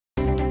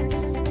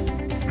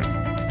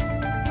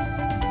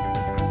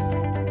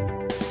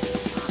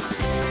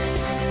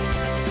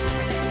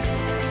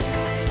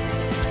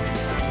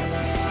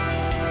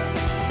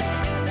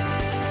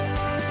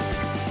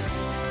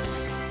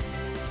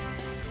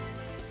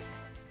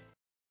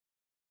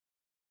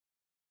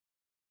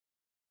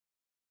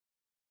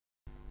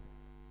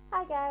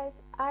Hi guys,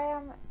 I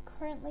am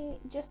currently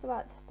just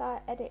about to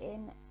start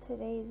editing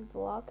today's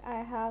vlog.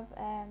 I have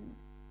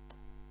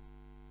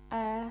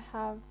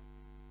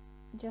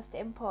just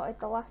imported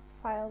the last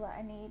file that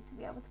I need to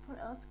be able to put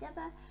it all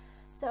together.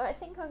 So I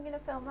think I'm going to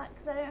film that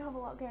because I don't have a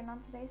lot going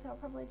on today, so I'll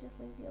probably just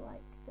leave you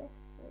like this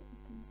so that you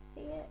can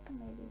see it, and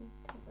maybe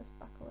tilt this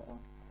back a little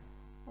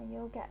and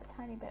you'll get a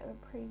tiny bit of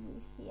a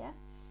preview here.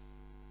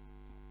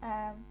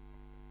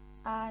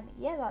 And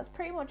yeah, that's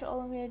pretty much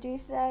all I'm going to do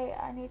today.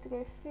 I need to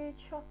go food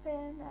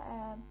shopping.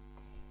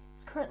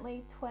 It's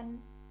currently 20,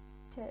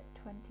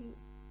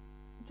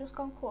 just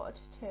gone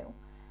 1:45,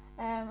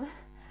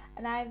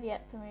 and I've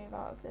yet to move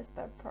out of this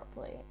bed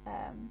properly,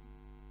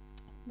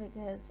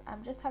 because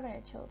I'm just having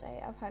a chill day.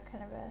 I've had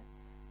kind of a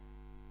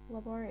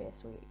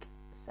laborious week,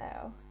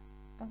 so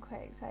I'm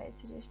quite excited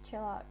to just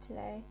chill out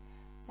today.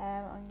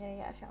 I'm going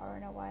to get a shower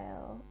in a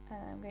while, and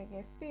I'm going to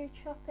go food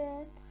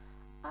shopping,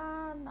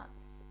 and that's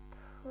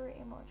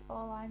pretty much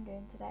all I'm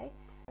doing today.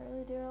 I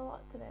really do a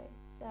lot today,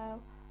 so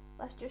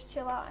let's just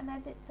chill out and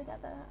edit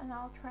together, and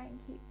I'll try and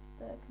keep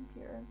the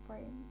computer in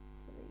frame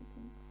so that you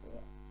can see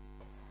it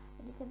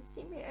and you can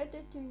see me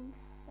editing,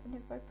 and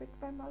if I put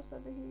my mouse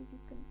over here you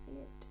can see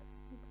it,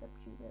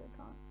 except you really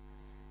can't.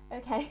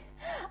 Okay,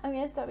 I'm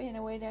gonna stop being a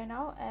weirdo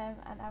now,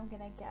 and I'm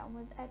gonna get on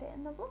with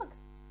editing the vlog.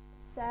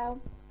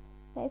 So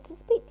nice to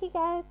speak to you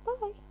guys.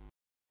 Bye.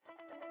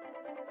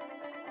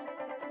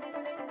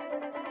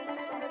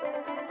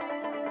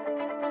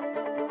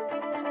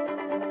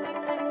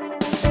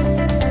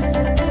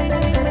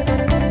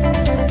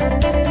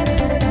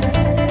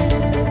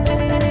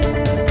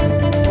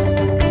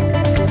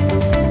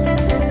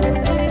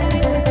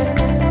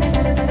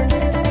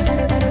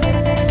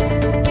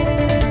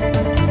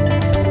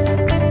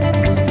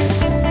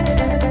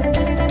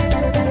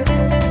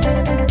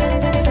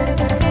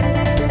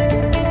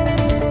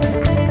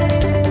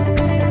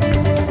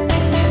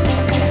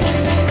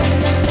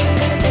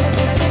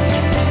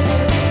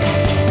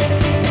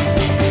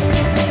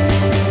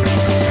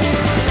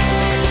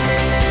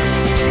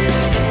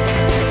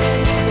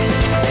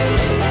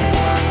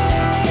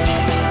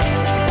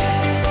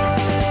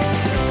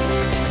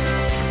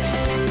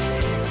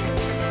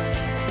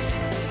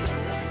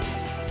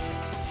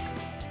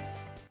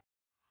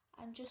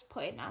 I'm just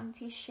putting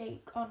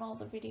anti-shake on all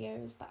the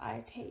videos that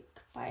I take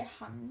by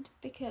hand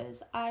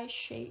because I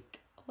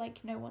shake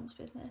like no one's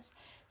business.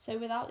 So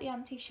without the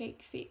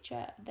anti-shake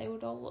feature, they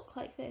would all look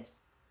like this.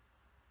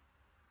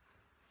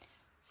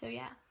 So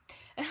yeah,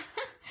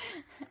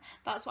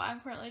 that's what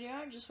I'm currently doing.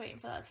 I'm just waiting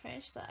for that to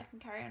finish so that I can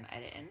carry on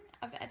editing.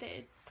 I've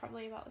edited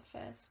probably about the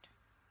first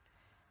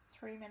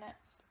 3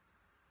 minutes.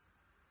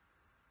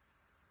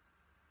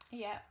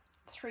 Yeah,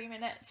 3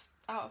 minutes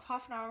out of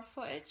half an hour of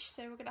footage,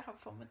 so we're gonna have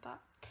fun with that.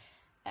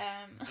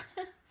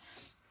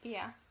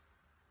 Yeah,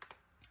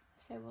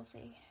 so we'll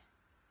see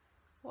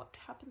what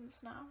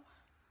happens now.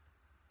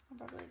 I'm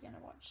probably gonna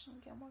watch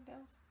some Gilmore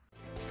Girls.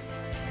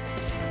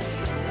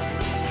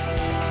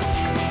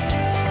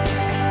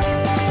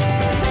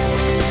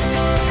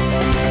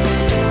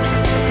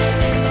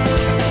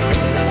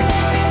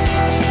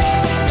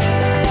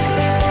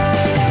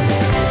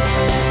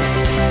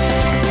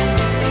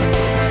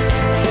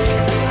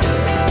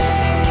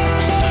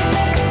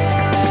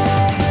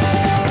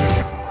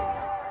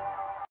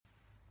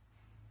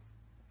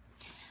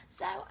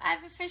 So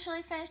I've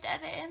officially finished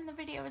editing. The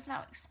video is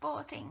now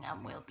exporting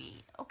and will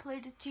be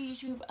uploaded to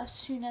YouTube as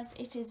soon as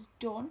it is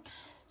done.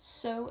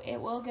 So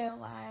it will go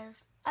live.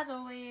 As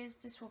always,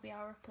 this will be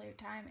our upload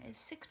time is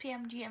 6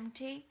 PM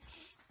GMT,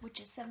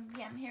 which is 7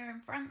 PM here in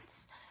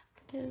France,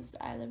 because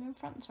I live in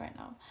France right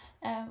now.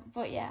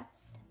 But yeah,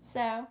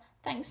 so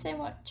thanks so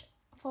much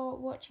for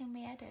watching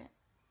me edit.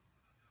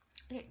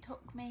 It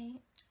took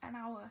me an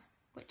hour,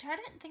 which I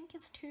don't think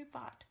is too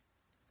bad.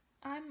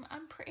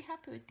 I'm pretty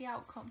happy with the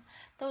outcome.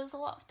 There was a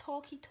lot of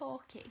talky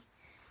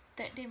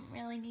that didn't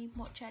really need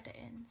much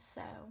editing,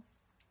 so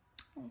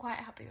I'm quite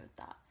happy with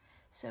that.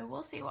 So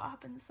we'll see what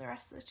happens the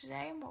rest of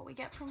today and what we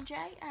get from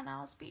Jay, and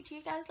I'll speak to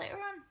you guys later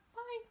on.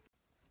 Bye!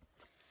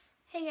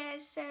 Hey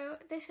guys, so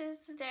this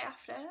is the day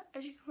after,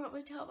 as you can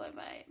probably tell by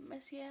my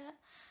messy hair.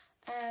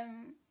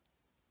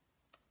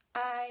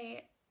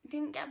 I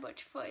didn't get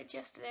much footage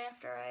yesterday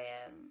after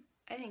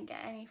I didn't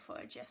get any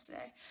footage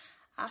yesterday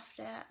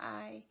after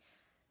I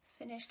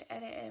finished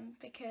editing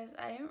because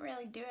I didn't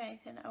really do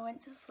anything. I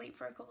went to sleep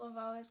for a couple of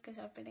hours because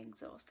I've been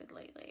exhausted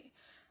lately,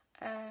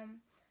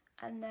 and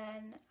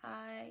then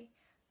I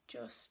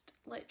just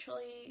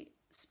literally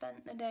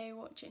spent the day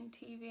watching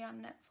TV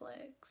on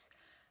Netflix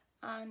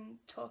and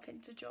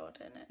talking to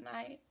Jordan at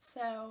night.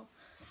 So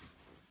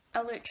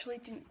I literally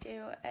didn't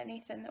do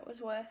anything that was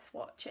worth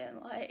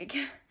watching, like,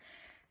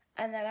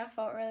 and then I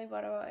felt really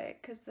bad about it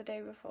because the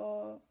day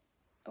before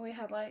we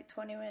had like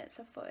 20 minutes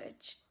of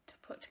footage to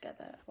put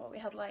together. Well, we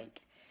had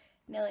like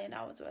nearly an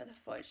hour's worth of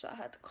footage that I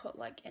had to cut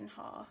like in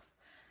half,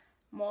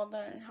 more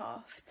than in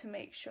half, to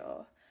make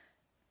sure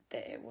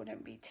that it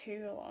wouldn't be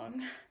too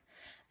long.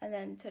 And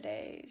then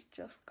today's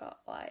just got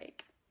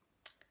like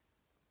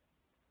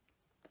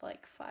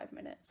 5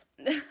 minutes.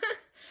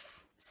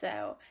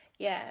 So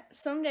yeah,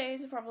 some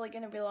days are probably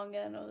going to be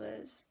longer than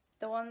others.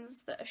 The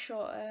ones that are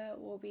shorter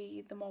will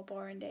be the more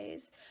boring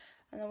days,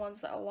 and the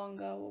ones that are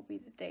longer will be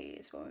the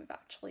days when we've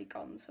actually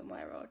gone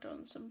somewhere or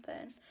done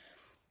something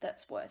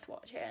that's worth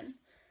watching.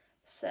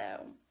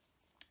 So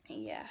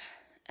yeah,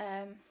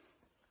 I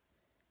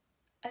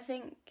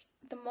think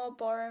the more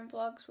boring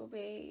vlogs will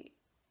be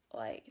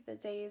like the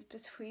days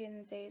between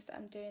the days that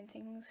I'm doing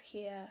things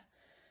here,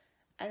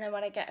 and then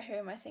when I get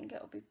home I think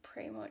it'll be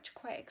pretty much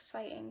quite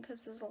exciting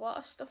because there's a lot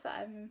of stuff that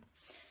I'm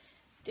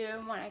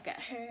doing when I get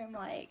home.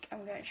 Like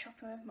I'm going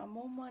shopping with my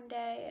mum one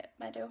day at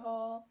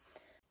Meadowhall,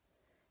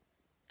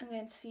 I'm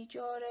going to see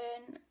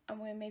Jordan, and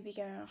we're maybe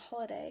going on a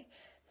holiday,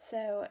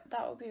 so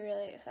that will be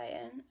really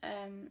exciting.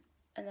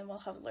 And then we'll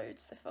have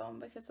loads to film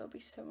because there'll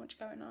be so much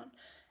going on.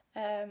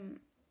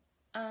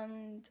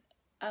 And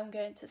I'm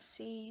going to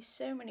see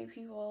so many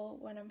people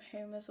when I'm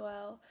home as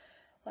well.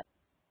 Like,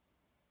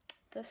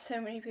 there's so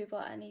many people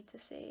that I need to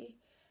see.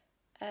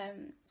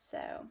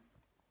 So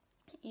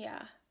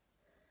yeah,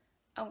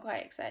 I'm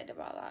quite excited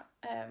about that.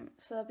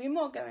 So there'll be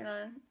more going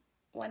on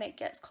when it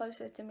gets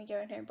closer to me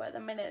going home, but at the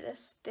minute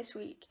this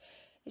week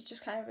is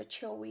just kind of a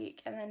chill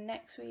week, and then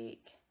next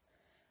week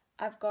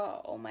I've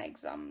got all my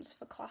exams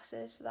for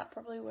classes, so that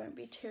probably won't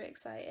be too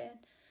exciting.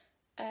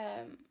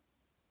 I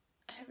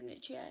have an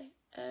itchy eye.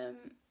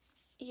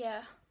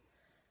 Yeah,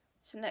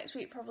 so next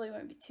week probably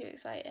won't be too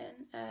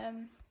exciting.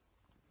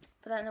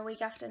 But then the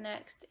week after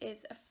next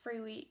is a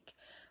free week,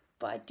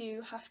 but I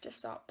do have to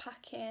start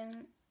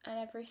packing and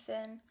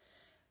everything,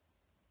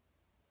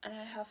 and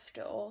I have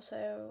to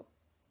also,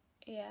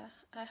 yeah,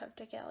 I have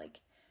to get like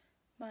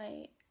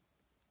my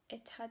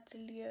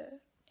atelier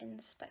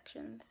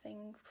inspection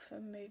thing for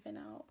moving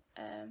out,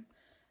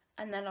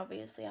 and then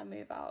obviously I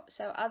move out.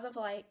 So as of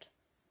like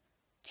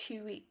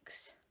 2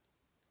 weeks,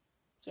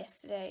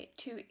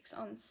 2 weeks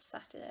on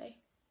Saturday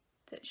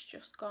that's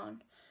just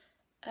gone,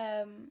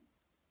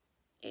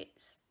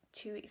 it's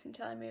 2 weeks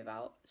until I move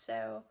out,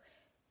 so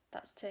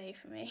that's today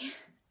for me.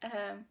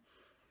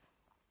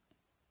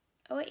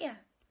 Oh wait, yeah,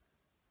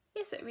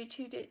 so it'll be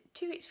 2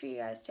 weeks for you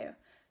guys too.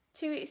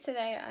 2 weeks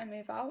today I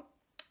move out,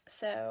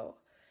 so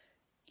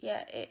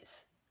yeah,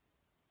 it's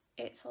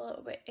a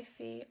little bit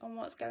iffy on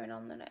what's going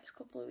on the next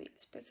couple of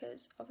weeks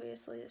because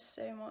obviously there's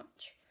so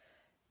much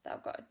that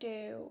I've got to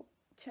do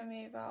to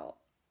move out,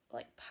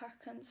 like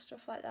pack and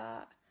stuff like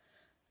that,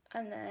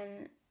 and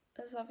then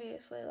there's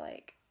obviously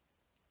like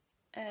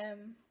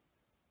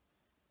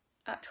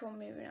actual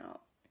moving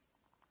out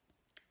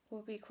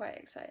will be quite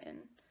exciting,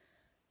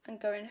 and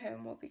going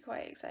home will be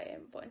quite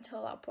exciting, but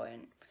until that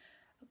point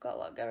I've got a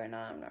lot going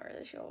on. I'm not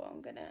really sure what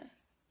I'm gonna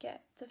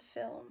get to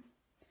film.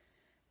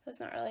 There's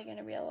not really going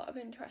to be a lot of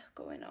interest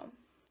going on.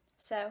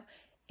 So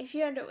if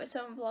you end up with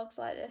some vlogs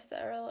like this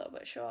that are a little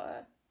bit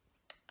shorter,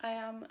 I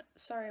am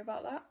sorry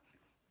about that,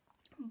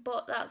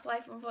 but that's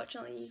life.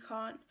 Unfortunately, you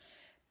can't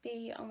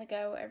be on the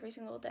go every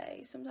single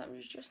day. Sometimes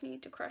you just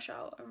need to crash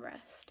out and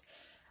rest,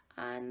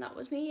 and that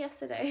was me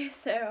yesterday.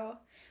 So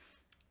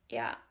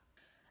yeah,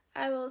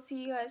 I will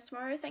see you guys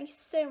tomorrow. Thank you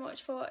so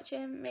much for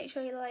watching. Make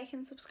sure you like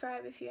and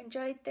subscribe if you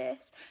enjoyed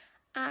this,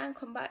 and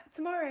come back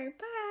tomorrow.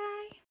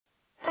 Bye.